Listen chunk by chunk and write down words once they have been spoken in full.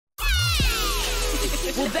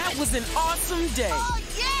Well, that was an awesome day. Oh,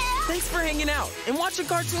 yeah! Thanks for hanging out and watching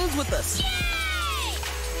cartoons with us. Yay!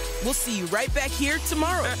 We'll see you right back here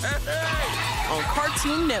tomorrow on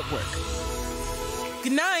Cartoon Network.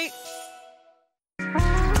 Good night.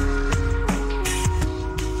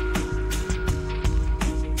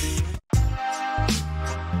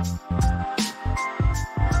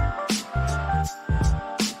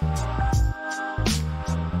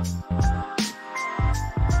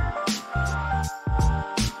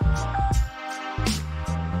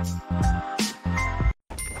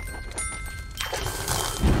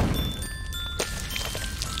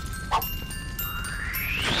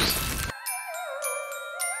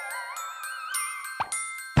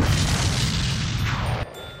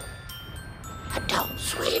 Adult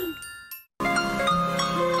Swim.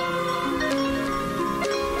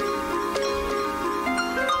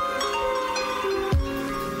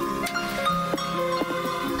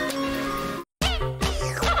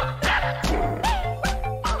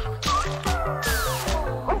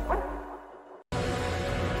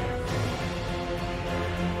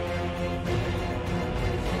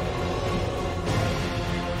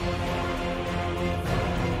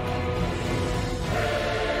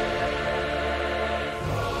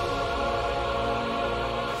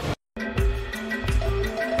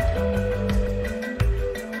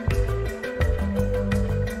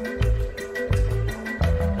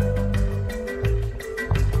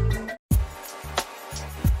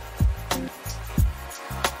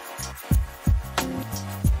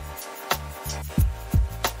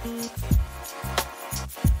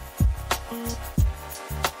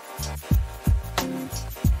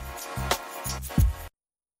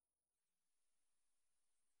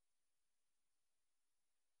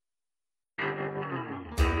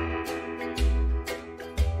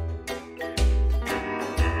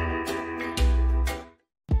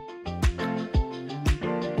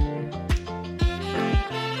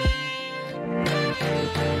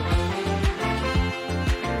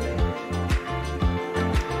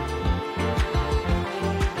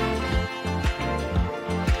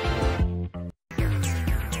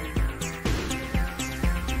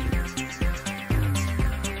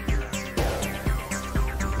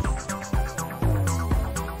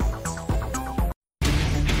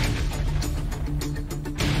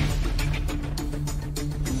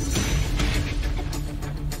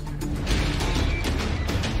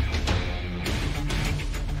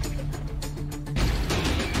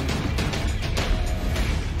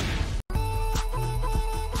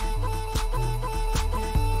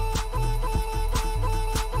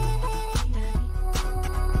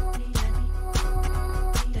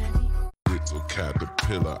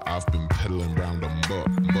 Caterpillar, I've been pedaling round the muck.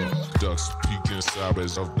 Ducks peeking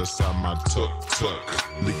sideways off the side my tuck.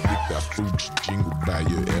 Lick that fruit jingle by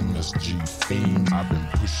your MSG fiend. I've been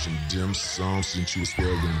pushing dim songs since you was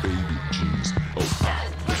wearing baby jeans. Oh,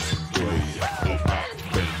 pop, baby, oh, pop,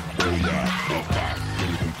 baby, oh, pop,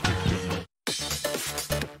 baby,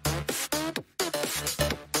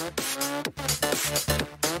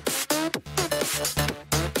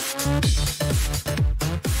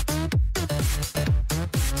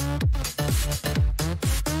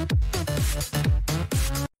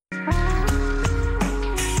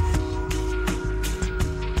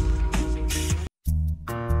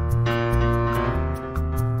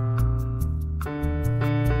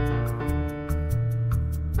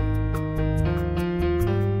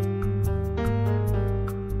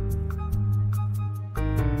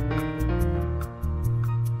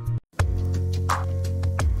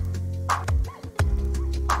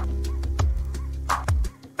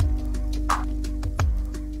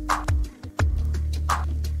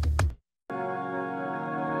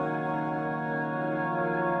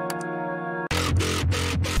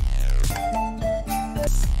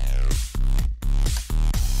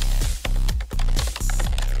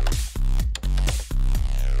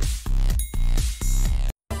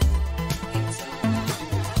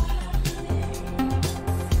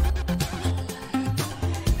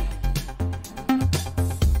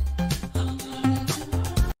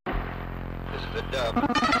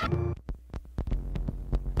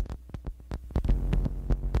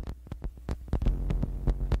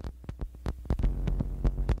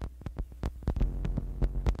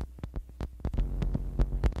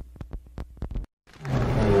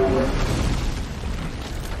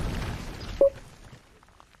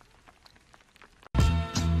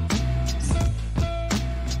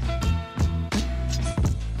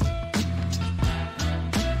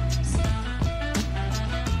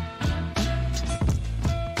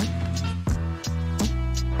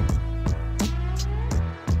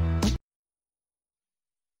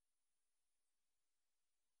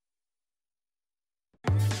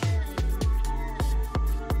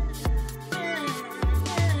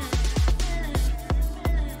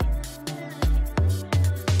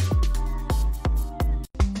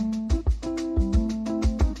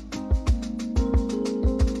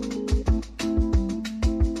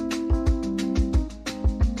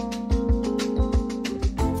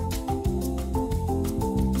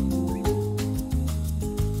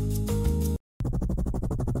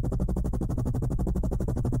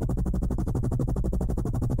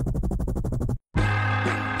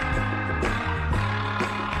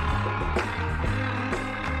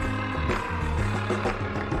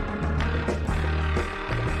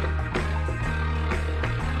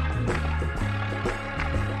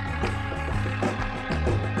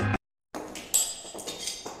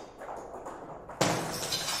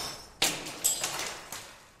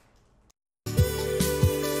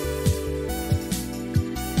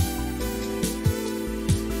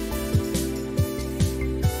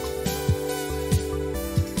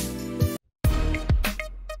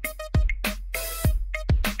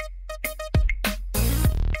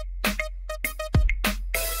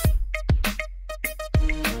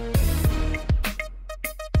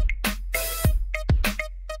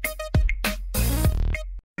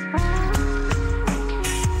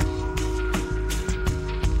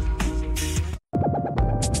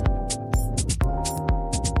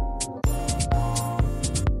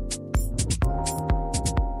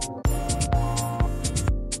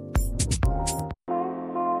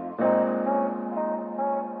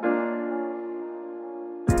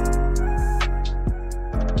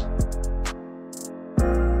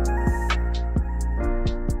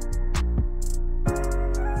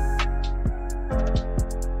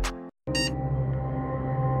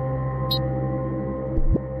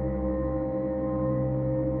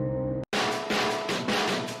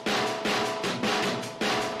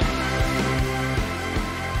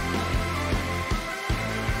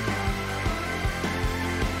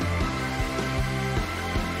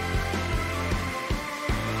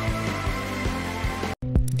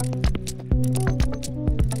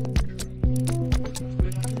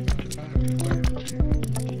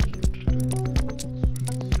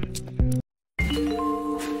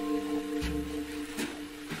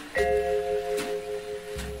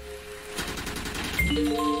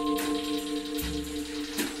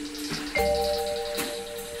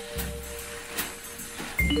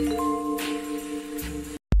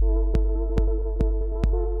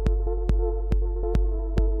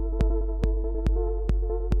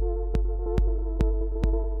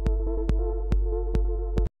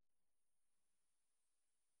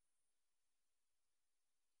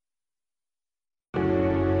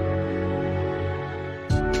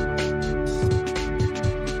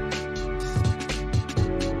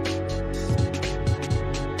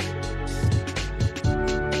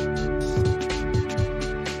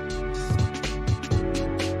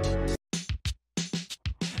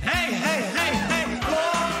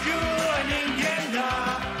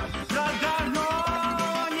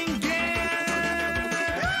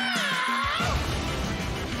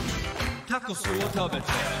 タコスを食べて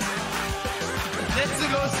レッツ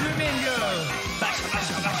ゴースイミングバシャバ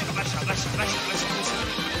シャバシャバシャバシャバシャバシャバシ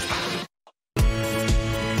ャ。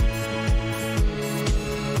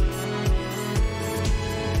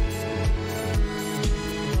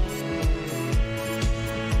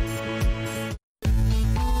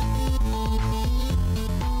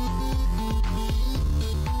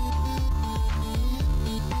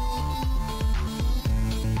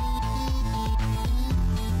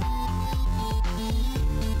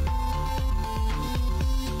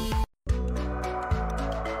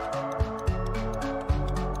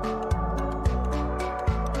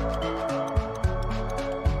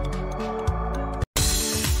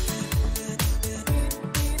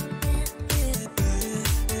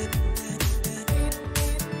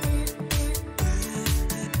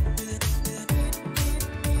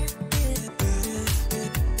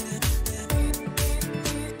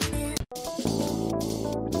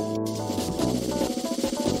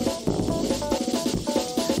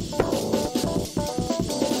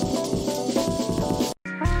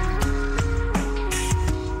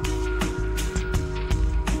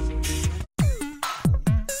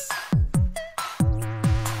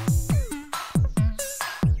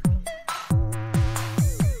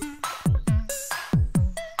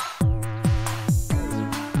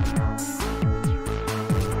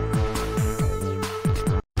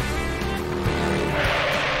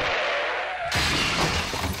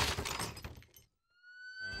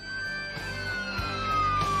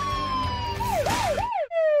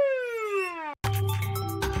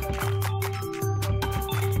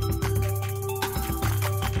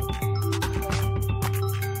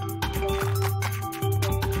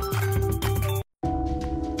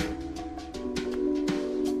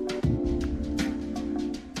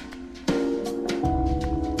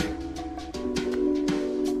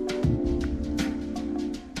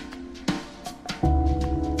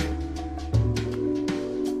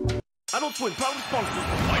Adult Swim proud sponsors of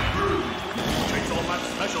Fight Through. Chainsaw Match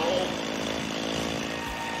Special.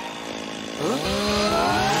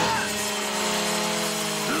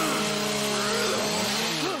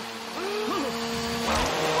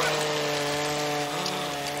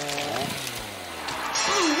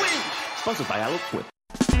 Blue win! Sponsored by Adult Swim.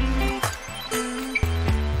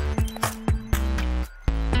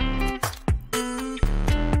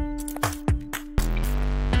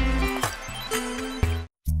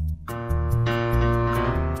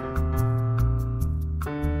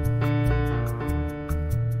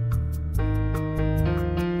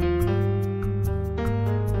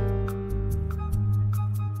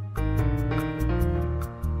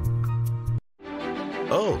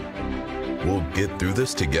 Oh, we'll get through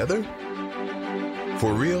this together?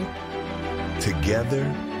 For real? Together?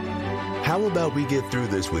 How about we get through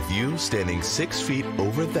this with you standing 6 feet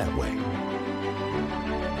over that way?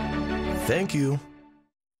 Thank you.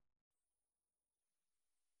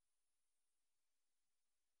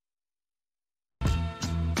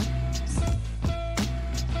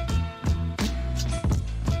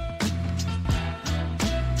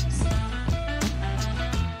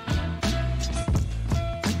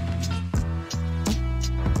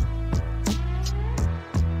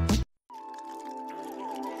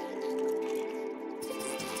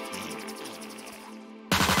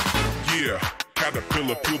 Yeah,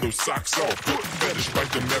 caterpillar, peel those socks off. Foot fetish,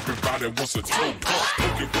 bite them, everybody wants a toe pump.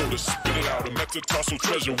 Poke it, roll it, spit it out, a metatarsal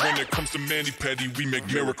treasure. When it comes to mani-pedi, we make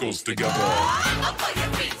miracles together. Up on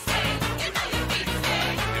your feet, stay. You know your feet,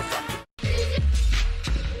 stay.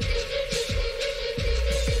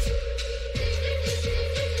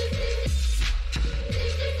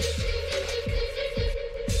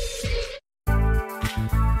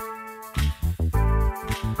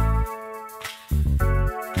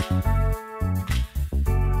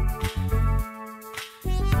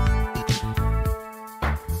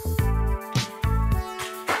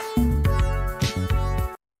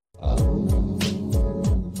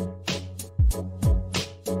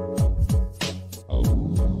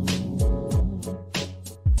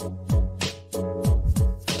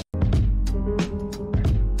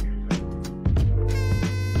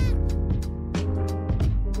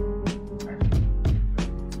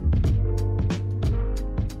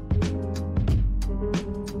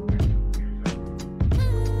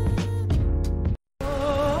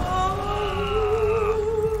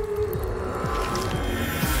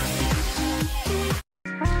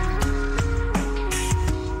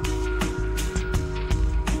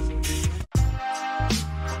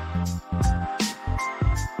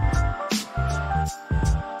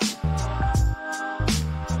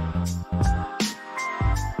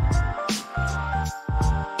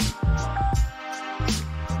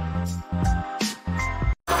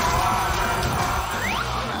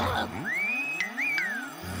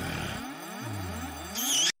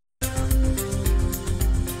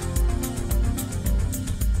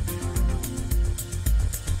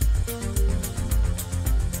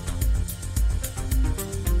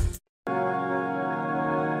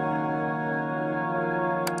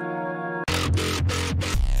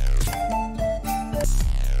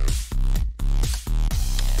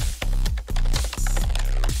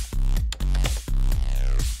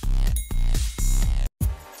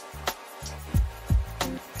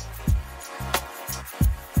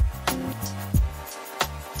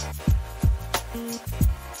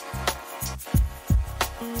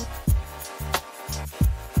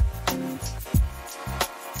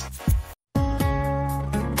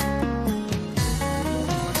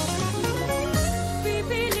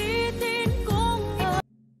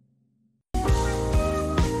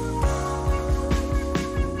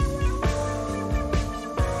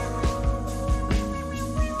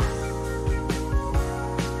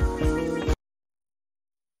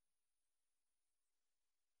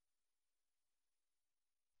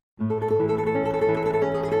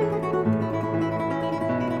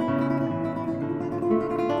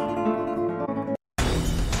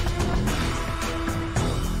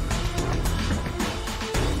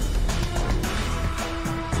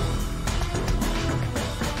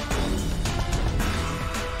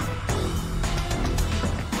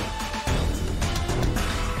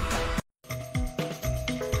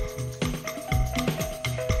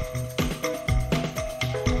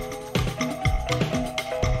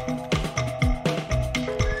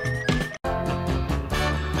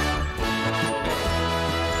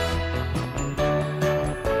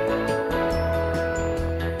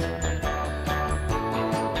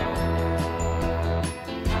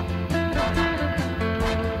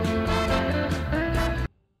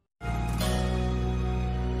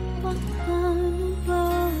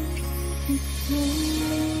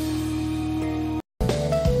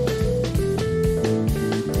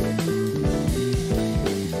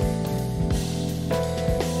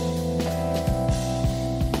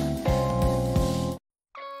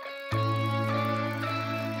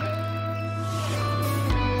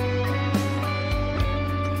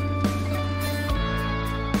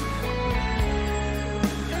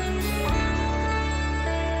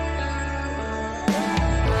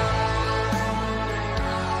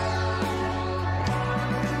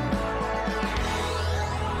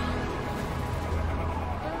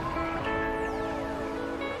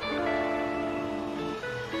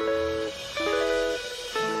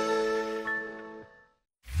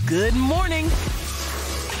 Good morning.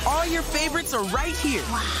 All your favorites are right here.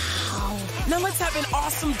 Wow. Now let's have an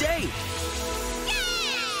awesome day.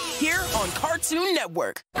 Here on Cartoon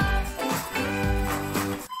Network.